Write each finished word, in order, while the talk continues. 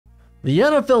The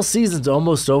NFL season's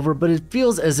almost over, but it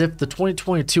feels as if the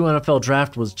 2022 NFL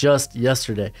Draft was just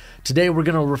yesterday. Today, we're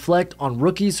going to reflect on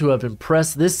rookies who have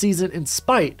impressed this season in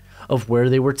spite of where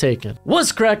they were taken.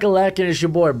 What's crack-a-lackin'? It's your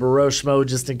boy Broshmo,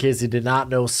 just in case you did not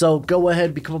know. So go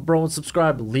ahead, become a bro and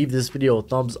subscribe. Leave this video a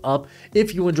thumbs up.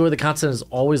 If you enjoy the content, as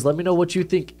always, let me know what you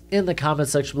think in the comment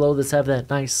section below. Let's have that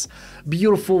nice,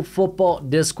 beautiful football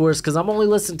discourse, because I'm only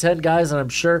listing 10 guys, and I'm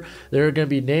sure there are going to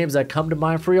be names that come to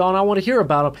mind for y'all, and I want to hear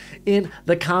about them in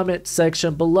the comment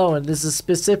section below. And this is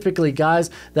specifically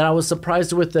guys that I was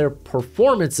surprised with their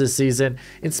performance this season,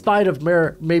 in spite of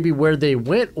maybe where they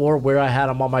went or where I had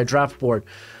them on my draft board.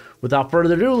 Without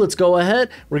further ado, let's go ahead.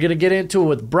 We're going to get into it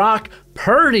with Brock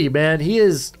Purdy, man. He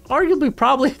is arguably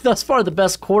probably thus far the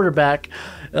best quarterback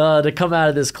to come out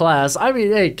of this class. I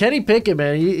mean, hey, Kenny Pickett,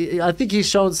 man, I think he's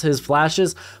shown his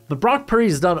flashes, but Brock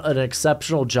Purdy's done an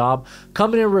exceptional job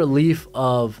coming in relief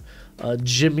of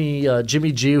Jimmy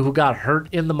G, who got hurt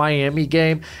in the Miami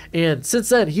game. And since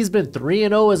then, he's been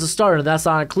 3-0 as a starter, and that's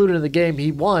not included in the game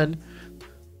he won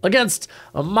against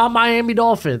my Miami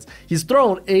Dolphins. He's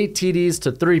thrown 8 TDs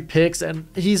to 3 picks, and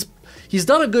he's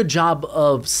done a good job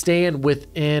of staying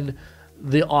within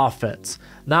the offense,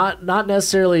 not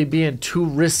necessarily being too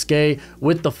risque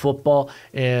with the football,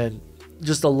 and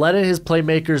just letting his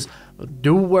playmakers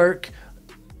do work.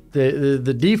 The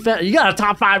defense, you got a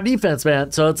top 5 defense,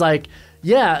 man. So it's like,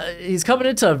 yeah, he's coming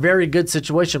into a very good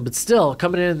situation, but still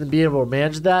coming in and being able to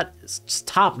manage that is just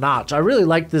top notch. I really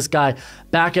like this guy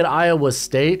back at Iowa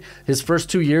State. His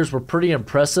first 2 years were pretty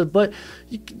impressive, but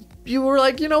you were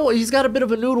like, you know, he's got a bit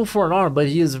of a noodle for an arm, but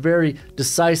he is very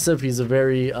decisive. He's a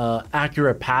very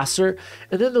accurate passer.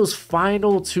 And then those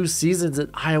final 2 seasons at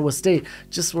Iowa State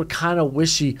just were kind of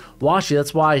wishy-washy.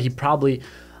 That's why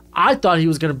I thought he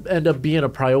was going to end up being a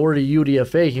priority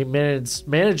UDFA. He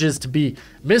manages to be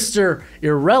Mr.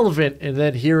 Irrelevant, and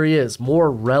then here he is,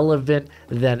 more relevant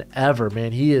than ever,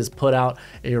 man. He has put out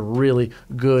a really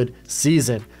good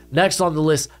season. Next on the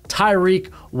list, Tyreek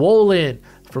Woolen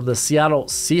from the Seattle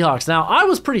Seahawks. Now, I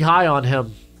was pretty high on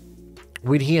him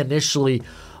when he initially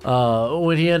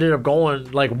when he ended up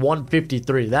going like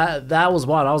 153. That was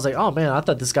what I was like, oh man, I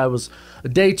thought this guy was a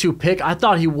day 2 pick. I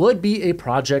thought he would be a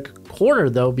project corner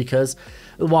though, because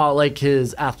while like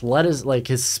his athleticism, like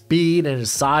his speed and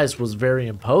his size was very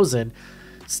imposing,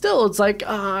 still it's like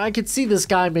I could see this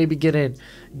guy maybe getting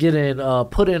put in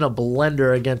a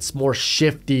blender against more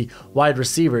shifty wide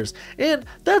receivers. And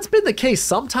that's been the case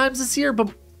sometimes this year,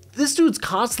 but this dude's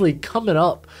constantly coming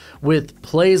up with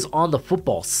plays on the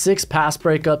football. 6 pass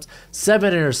breakups,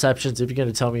 7 interceptions. If you're going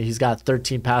to tell me he's got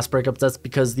 13 pass breakups, that's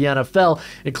because the NFL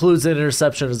includes an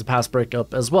interception as a pass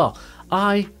breakup as well.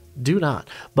 I do not.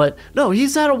 But no,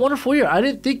 he's had a wonderful year. I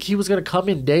didn't think he was going to come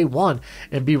in day 1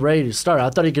 and be ready to start. I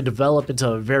thought he could develop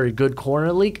into a very good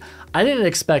corner league. I didn't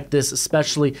expect this,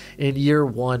 especially in year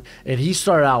 1. And he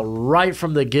started out right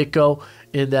from the get-go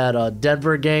in that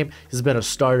Denver game. He's been a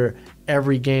starter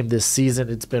every game this season.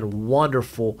 It's been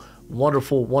wonderful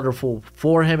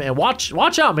for him. And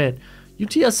watch out, man.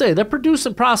 UTSA, they're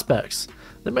producing prospects.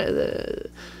 They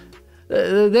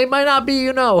might not be,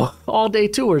 you know, all day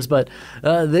tours, but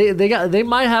they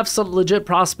might have some legit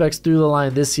prospects through the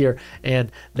line this year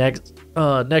and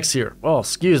next year. Oh,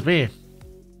 excuse me,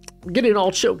 I'm getting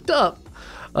all choked up.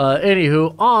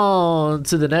 Anywho, on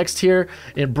to the next here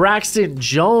in Braxton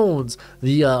Jones,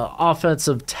 the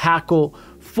offensive tackle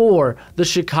for the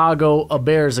Chicago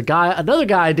Bears. Another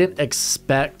guy I didn't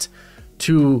expect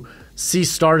to see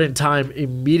starting time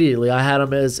immediately. I had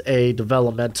him as a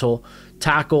developmental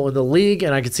tackle in the league,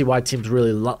 and I could see why teams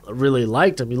really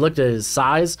liked him. You looked at his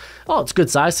size. Oh, it's good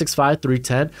size, 6'5",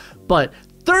 310, but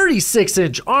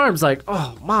 36-inch arms. Like,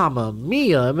 oh, mama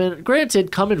mia. I mean,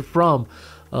 granted, coming from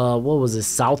what was it,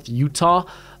 South Utah,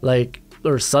 like,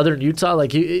 or Southern Utah,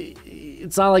 like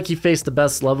it's not like he faced the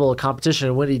best level of competition.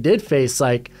 And when he did face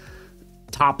like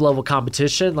top level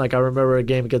competition, like I remember a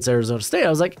game against Arizona State, I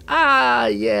was like,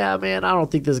 yeah, man, I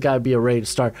don't think this guy would be ready to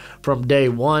start from day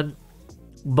 1.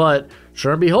 But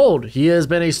sure and behold, he has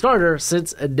been a starter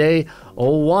since day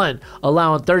 1,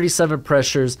 allowing 37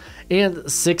 pressures and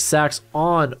 6 sacks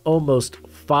on almost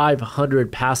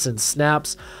 500 passing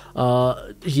snaps.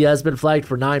 He has been flagged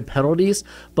for 9 penalties,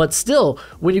 but still,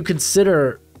 when you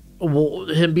consider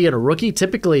him being a rookie,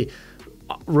 typically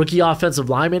rookie offensive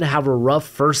linemen have a rough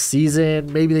first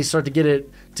season. Maybe they start to get it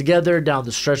together down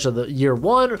the stretch of the year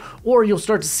 1, or you'll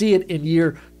start to see it in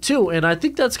year 2. And I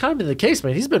think that's kind of been the case,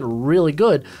 man. He's been really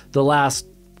good the last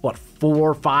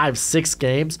 4, 5, 6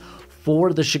 games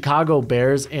for the Chicago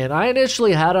Bears. And I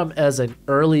initially had him as an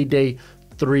early day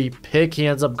 3 pick. He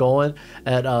ends up going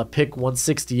at pick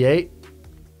 168.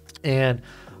 And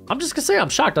I'm just gonna say I'm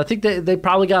shocked. I think they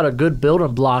probably got a good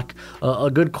building block,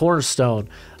 a good cornerstone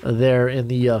there in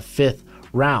the fifth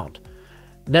round.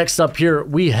 Next up here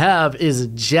we have is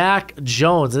Jack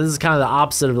Jones. And this is kind of the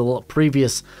opposite of the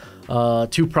previous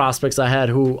two prospects I had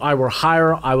who I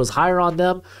was higher on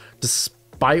them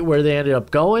despite where they ended up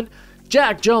going.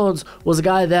 Jack Jones was a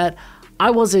guy that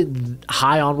I wasn't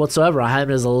high on whatsoever. I had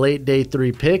him as a late day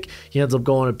 3 pick. He ends up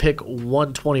going to pick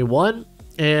 121,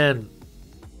 and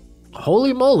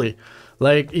holy moly,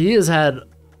 like he has had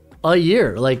a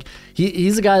year. Like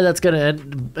he's a guy that's going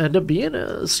to end up being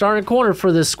a starting corner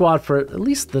for this squad for at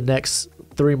least the next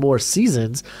 3 more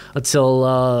seasons until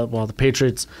well, the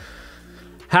Patriots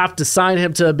have to sign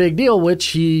him to a big deal,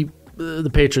 which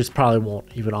the Patriots probably won't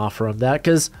even offer him that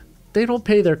because they don't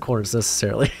pay their corners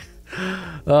necessarily.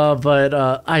 But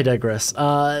I digress.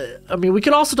 I mean, we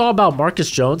could also talk about Marcus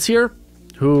Jones here,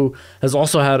 who has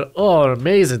also had an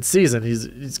amazing season.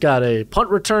 He's got a punt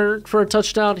return for a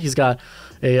touchdown. He's got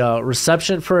a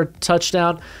reception for a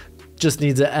touchdown. Just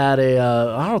needs to add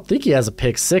I don't think he has a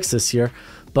pick 6 this year,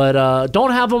 but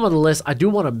don't have him on the list. I do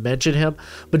want to mention him.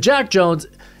 But Jack Jones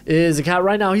is a guy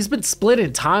right now. He's been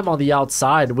splitting time on the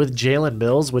outside with Jalen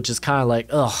Mills, which is kind of like,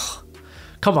 ugh,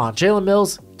 come on, Jalen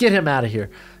Mills, get him out of here.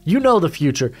 You know the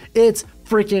future. It's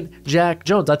freaking Jack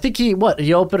Jones. I think he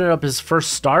opened up his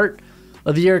first start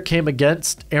of the year, came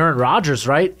against Aaron Rodgers,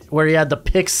 right? Where he had the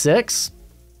pick 6.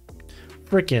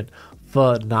 Freaking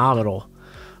phenomenal.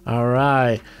 All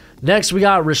right. Next, we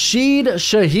got Rashid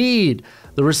Shaheed,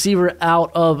 the receiver out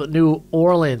of New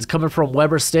Orleans, coming from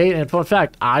Weber State. And fun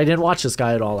fact, I didn't watch this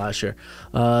guy at all last year.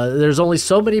 There's only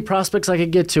so many prospects I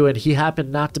could get to, and he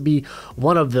happened not to be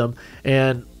one of them.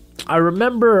 And I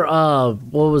remember,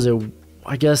 what was it?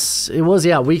 I guess it was,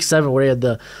 week 7 where he had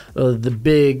the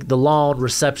long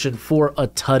reception for a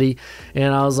tutty.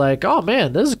 And I was like, oh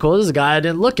man, this is cool. This is a guy I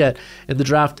didn't look at in the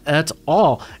draft at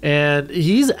all. And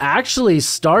he's actually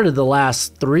started the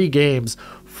last 3 games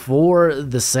for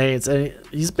the Saints, and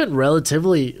he's been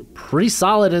relatively pretty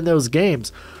solid in those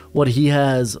games. He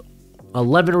has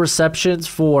 11 receptions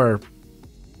for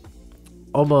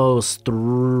almost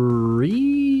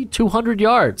 200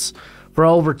 yards. For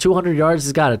over 200 yards,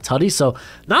 he's got a tutty, so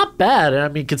not bad. I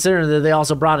mean, considering that they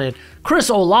also brought in Chris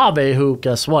Olave, who,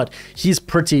 guess what? He's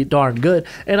pretty darn good.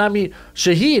 And I mean,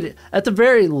 Shaheed, at the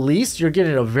very least, you're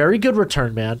getting a very good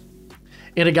return man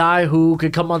and a guy who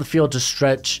could come on the field to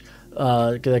stretch,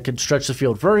 that can stretch the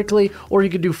field vertically, or you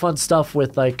could do fun stuff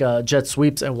with like jet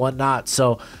sweeps and whatnot.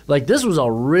 So like this was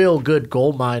a real good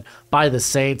gold mine by the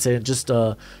Saints, and it just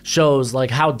shows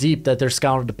like how deep that their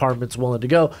scouting department's willing to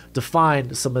go to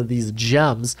find some of these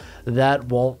gems that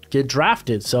won't get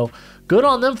drafted. So good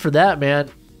on them for that, man.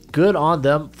 Good on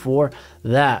them for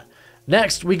that.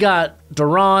 Next, we got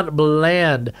Deron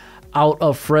Bland out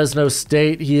of Fresno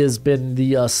State. He has been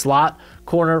the slot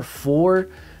corner for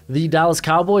the Dallas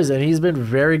Cowboys, and he's been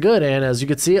very good. And as you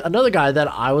can see, another guy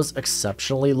that I was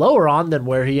exceptionally lower on than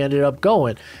where he ended up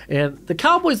going. And the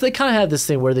Cowboys, they kind of have this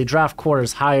thing where they draft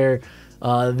corners higher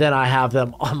than I have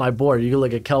them on my board. You can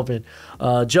look at Kelvin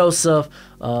Joseph,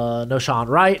 Noshawn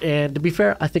Wright, and to be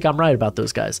fair, I think I'm right about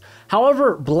those guys.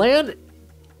 However, Bland,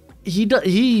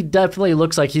 he definitely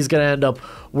looks like he's going to end up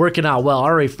working out well.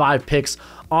 Already 5 picks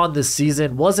on this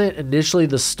season. Wasn't initially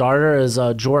the starter, as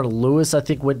Jordan Lewis, I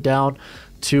think, went down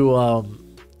to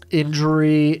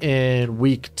injury in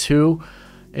week 2,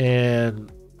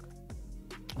 and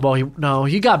well,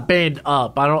 he got banged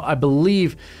up. I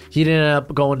believe he didn't end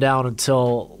up going down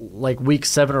until like week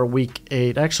 7 or week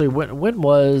 8. Actually, when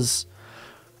was?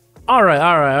 All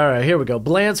right. Here we go.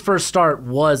 Bland's first start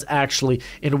was actually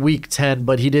in week 10,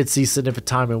 but he did see significant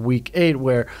time in week 8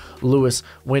 where Lewis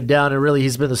went down, and really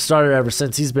he's been the starter ever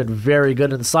since. He's been very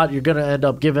good in the slot. You're going to end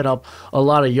up giving up a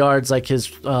lot of yards. Like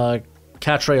his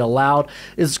catch rate allowed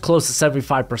is close to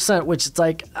 75%, which it's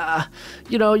like,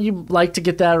 you like to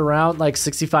get that around like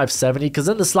 65, 70, because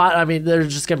in the slot, I mean,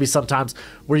 there's just going to be some times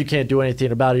where you can't do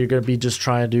anything about it. You're going to be just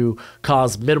trying to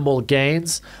cause minimal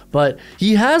gains, but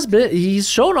he's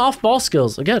shown off ball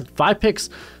skills. Again, 5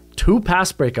 picks, 2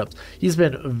 pass breakups. He's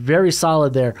been very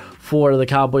solid there for the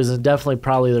Cowboys, and definitely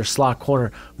probably their slot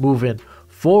corner moving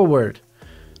forward.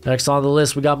 Next on the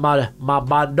list, we got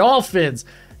my Dolphins,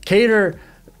 Cater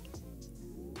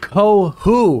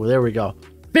Kohu. There we go.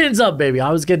 Fins up, baby.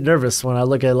 I was getting nervous when I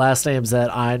look at last names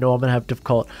that I know I'm going to have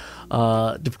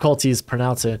difficulties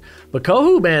pronouncing. But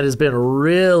Kohu, man, has been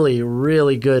really,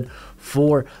 really good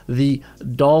for the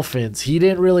Dolphins. He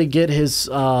didn't really get his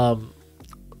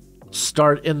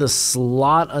start in the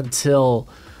slot until,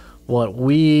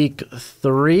 week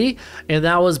 3? And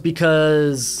that was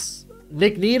because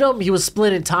Nick Needham, he was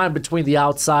splitting time between the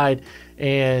outside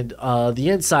and the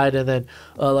inside. And then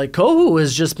like Kohu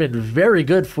has just been very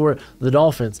good for the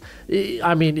Dolphins.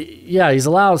 I mean, yeah, he's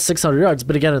allowed 600 yards,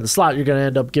 but again, in the slot, you're going to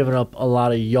end up giving up a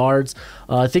lot of yards.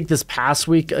 I think this past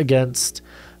week against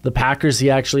the Packers, he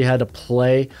actually had to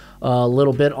play a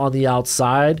little bit on the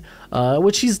outside,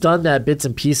 which he's done that bits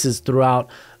and pieces throughout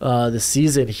the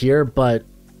season here, but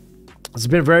it's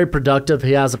been very productive.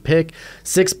 He has a pick,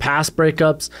 6 pass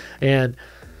breakups, and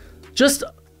just,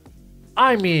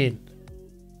 I mean,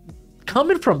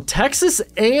 coming from Texas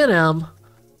A&M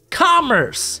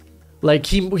Commerce, like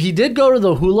he did go to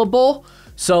the Hula Bowl,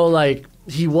 so like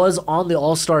he was on the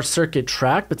All-Star circuit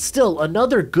track, but still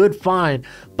another good find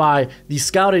by the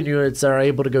scouting units that are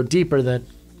able to go deeper than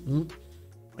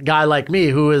a guy like me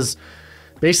who is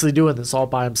basically doing this all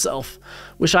by himself.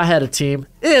 Wish I had a team.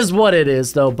 It is what it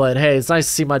is, though. But hey, it's nice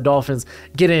to see my Dolphins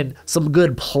get in some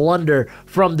good plunder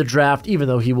from the draft, even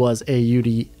though he was a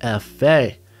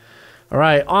UDFA. All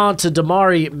right, on to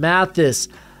Damari Mathis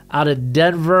out of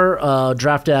Denver,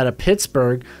 drafted out of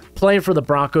Pittsburgh, playing for the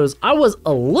Broncos. I was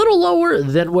a little lower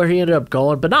than where he ended up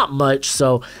going, but not much,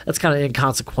 so that's kind of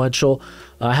inconsequential.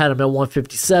 I had him at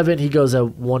 157. He goes at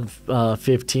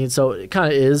 115, so it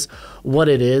kind of is what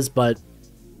it is, but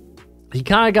he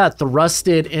kind of got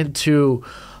thrusted into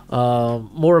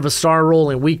more of a star role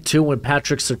in week 2 when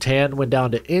Patrick Surtain went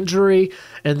down to injury,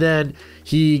 and then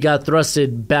he got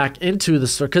thrusted back into the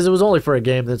start because it was only for a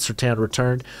game that Surtain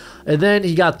returned, and then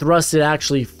he got thrusted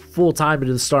actually full-time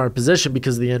into the starting position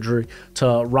because of the injury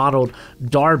to Ronald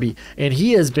Darby, and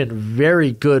he has been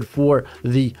very good for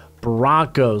the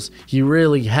Broncos. He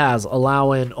really has,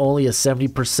 allowing only a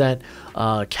 70%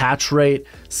 catch rate,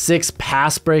 6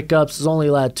 pass breakups. He's only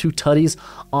allowed 2 tutties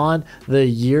on the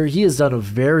year. He has done a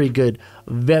very good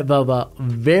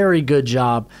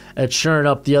job at shoring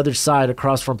up the other side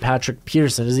across from Patrick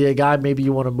Peterson. Is he a guy maybe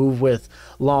you want to move with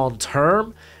long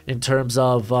term in terms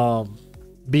of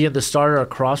being the starter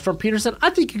across from Peterson?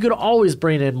 I think you could always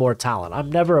bring in more talent.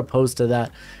 I'm never opposed to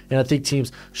that, and I think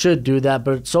teams should do that.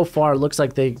 But so far, it looks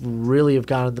like they really have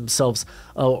gotten themselves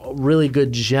a really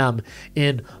good gem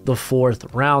in the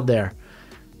 4th round there.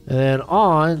 And then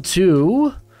on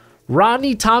to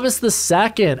Rodney Thomas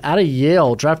II out of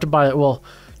Yale, drafted by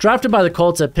the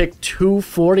Colts at pick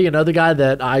 240. Another guy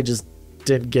that I just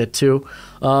didn't get to.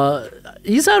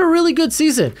 He's had a really good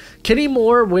season. Kenny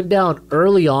Moore went down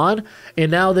early on, and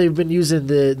now they've been using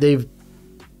they've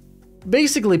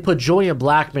basically put Julian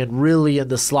Blackmon really in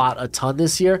the slot a ton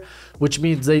this year, which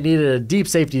means they needed a deep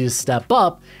safety to step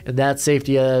up, and that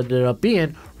safety ended up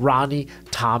being Rodney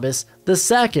Thomas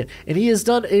II, and he has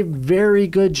done a very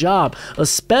good job,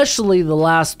 especially the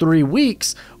last 3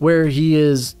 weeks where he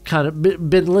has kind of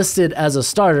been listed as a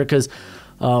starter because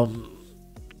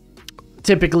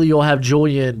typically you'll have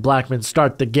Julian Blackmon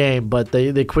start the game, but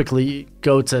they quickly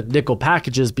go to nickel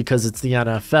packages because it's the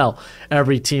NFL.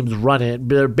 Every team's run it.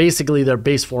 Basically their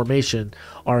base formation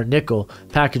are nickel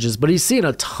packages. But he's seen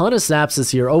a ton of snaps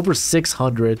this year, over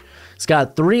 600. He's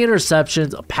got 3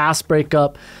 interceptions, a pass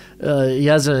breakup.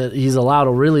 He's allowed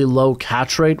a really low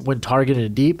catch rate when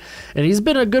targeted deep, and he's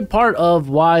been a good part of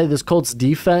why this Colts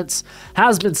defense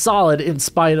has been solid in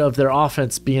spite of their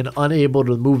offense being unable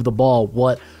to move the ball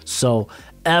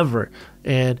whatsoever.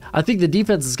 And I think the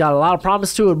defense has got a lot of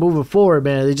promise to it moving forward,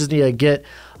 man. They just need to get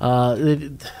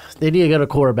they need to get a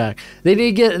quarterback. They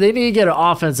need to get an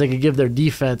offense that can give their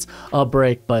defense a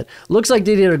break. But looks like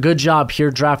they did a good job here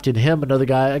drafting him. Another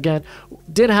guy, again,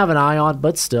 didn't have an eye on,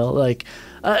 but still, like,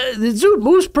 the dude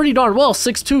moves pretty darn well,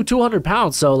 6'2", 200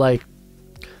 pounds. So, like,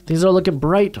 things are looking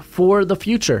bright for the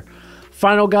future.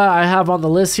 Final guy I have on the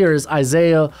list here is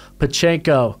Isaiah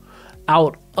Pacheco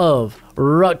out of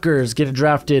Rutgers, getting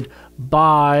drafted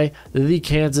by the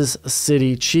Kansas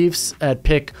City Chiefs at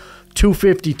pick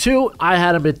 252. I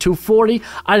had him at 240.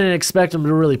 I didn't expect him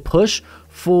to really push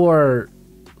for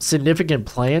significant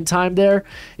playing time there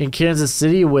in Kansas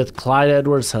City with Clyde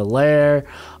Edwards-Helaire.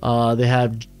 They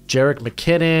have Jerick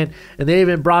McKinnon, and they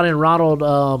even brought in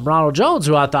Ronald Jones,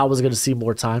 who I thought was going to see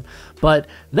more time. But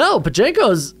no,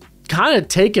 Pacheco's kind of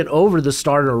taken over the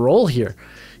starter role here.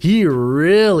 He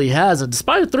really has, and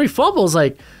despite the 3 fumbles,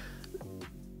 like,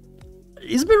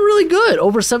 he's been really good.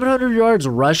 Over 700 yards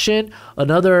rushing,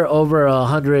 another over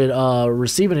 100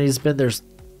 receiving. He's been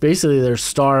basically their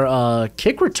star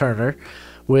kick returner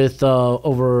with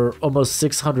over almost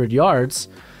 600 yards.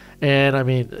 And I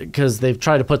mean, because they've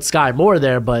tried to put Sky Moore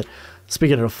there, but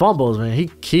speaking of fumbles, man, he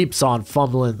keeps on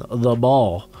fumbling the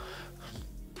ball.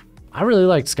 I really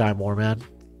like Sky Moore, man.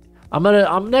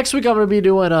 Next week I'm gonna be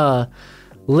doing a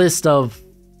list of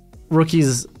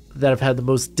rookies that have had the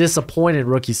most disappointing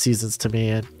rookie seasons to me,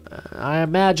 and I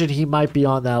imagine he might be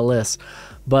on that list.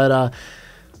 But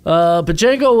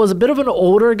Pacheco was a bit of an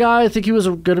older guy. I think he was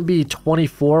going to be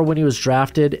 24 when he was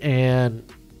drafted, and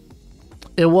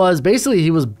it was basically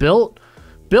he was built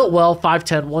well,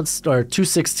 5'10", or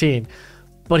 216,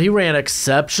 but he ran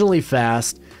exceptionally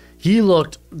fast. He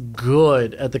looked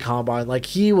good at the combine. Like,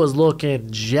 he was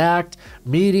looking jacked,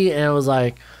 meaty, and it was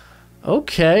like,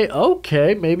 okay,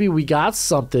 maybe we got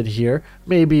something here.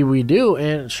 Maybe we do.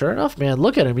 And sure enough, man,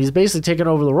 look at him. He's basically taking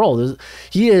over the role.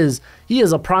 He is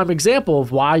a prime example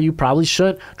of why you probably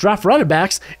shouldn't draft running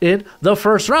backs in the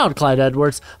first round. Clyde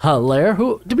Edwards-Helaire,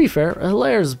 who, to be fair,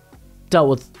 Hilaire's dealt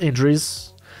with injuries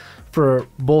for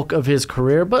bulk of his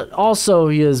career, but also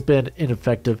he has been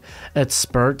ineffective at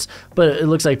spurts. But it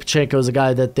looks like Pacheco is a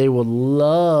guy that they're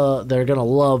gonna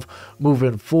love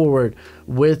moving forward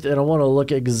with. And I want to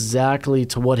look exactly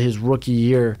to what his rookie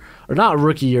year, or not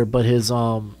rookie year, but his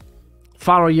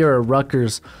final year at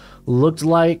Rutgers looked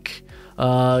like,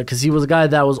 because he was a guy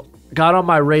that got on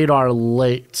my radar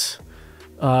late.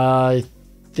 I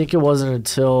think it wasn't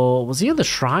until, was he in the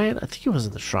Shrine? I think he was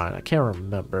in the Shrine. I can't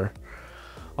remember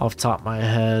off the top of my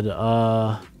head,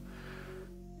 but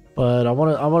I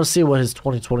want to see what his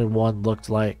 2021 looked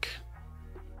like.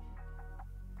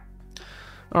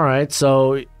 All right,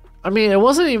 so I mean, it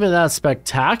wasn't even that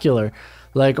spectacular.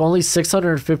 Like, only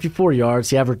 654 yards.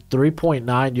 He averaged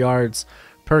 3.9 yards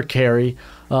per carry.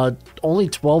 Only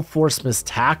 12 forced missed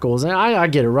tackles. And I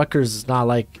get it. Rutgers is not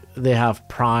like they have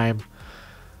prime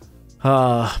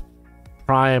NFL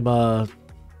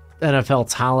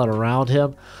talent around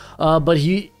him. But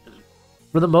he,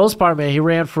 for the most part, man, he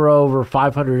ran for over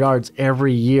 500 yards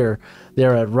every year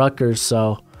there at Rutgers.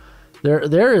 So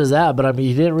there is that. But I mean,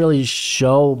 he didn't really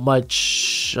show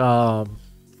much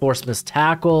forced missed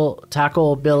tackle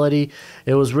ability.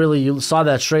 It was really, you saw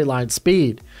that straight line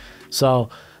speed. So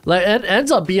like, it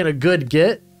ends up being a good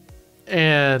get,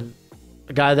 and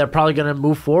a guy they're probably going to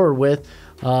move forward with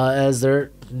as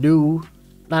their new,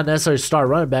 not necessarily star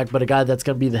running back, but a guy that's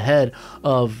going to be the head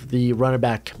of the running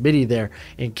back committee there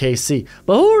in KC.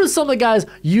 But who are some of the guys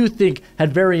you think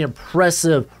had very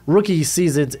impressive rookie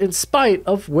seasons in spite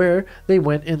of where they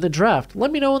went in the draft?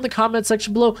 Let me know in the comment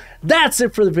section below. That's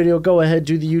it for the video. Go ahead,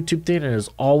 do the YouTube thing. And as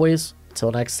always,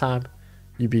 until next time,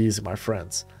 you be easy, my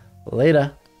friends.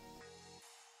 Later.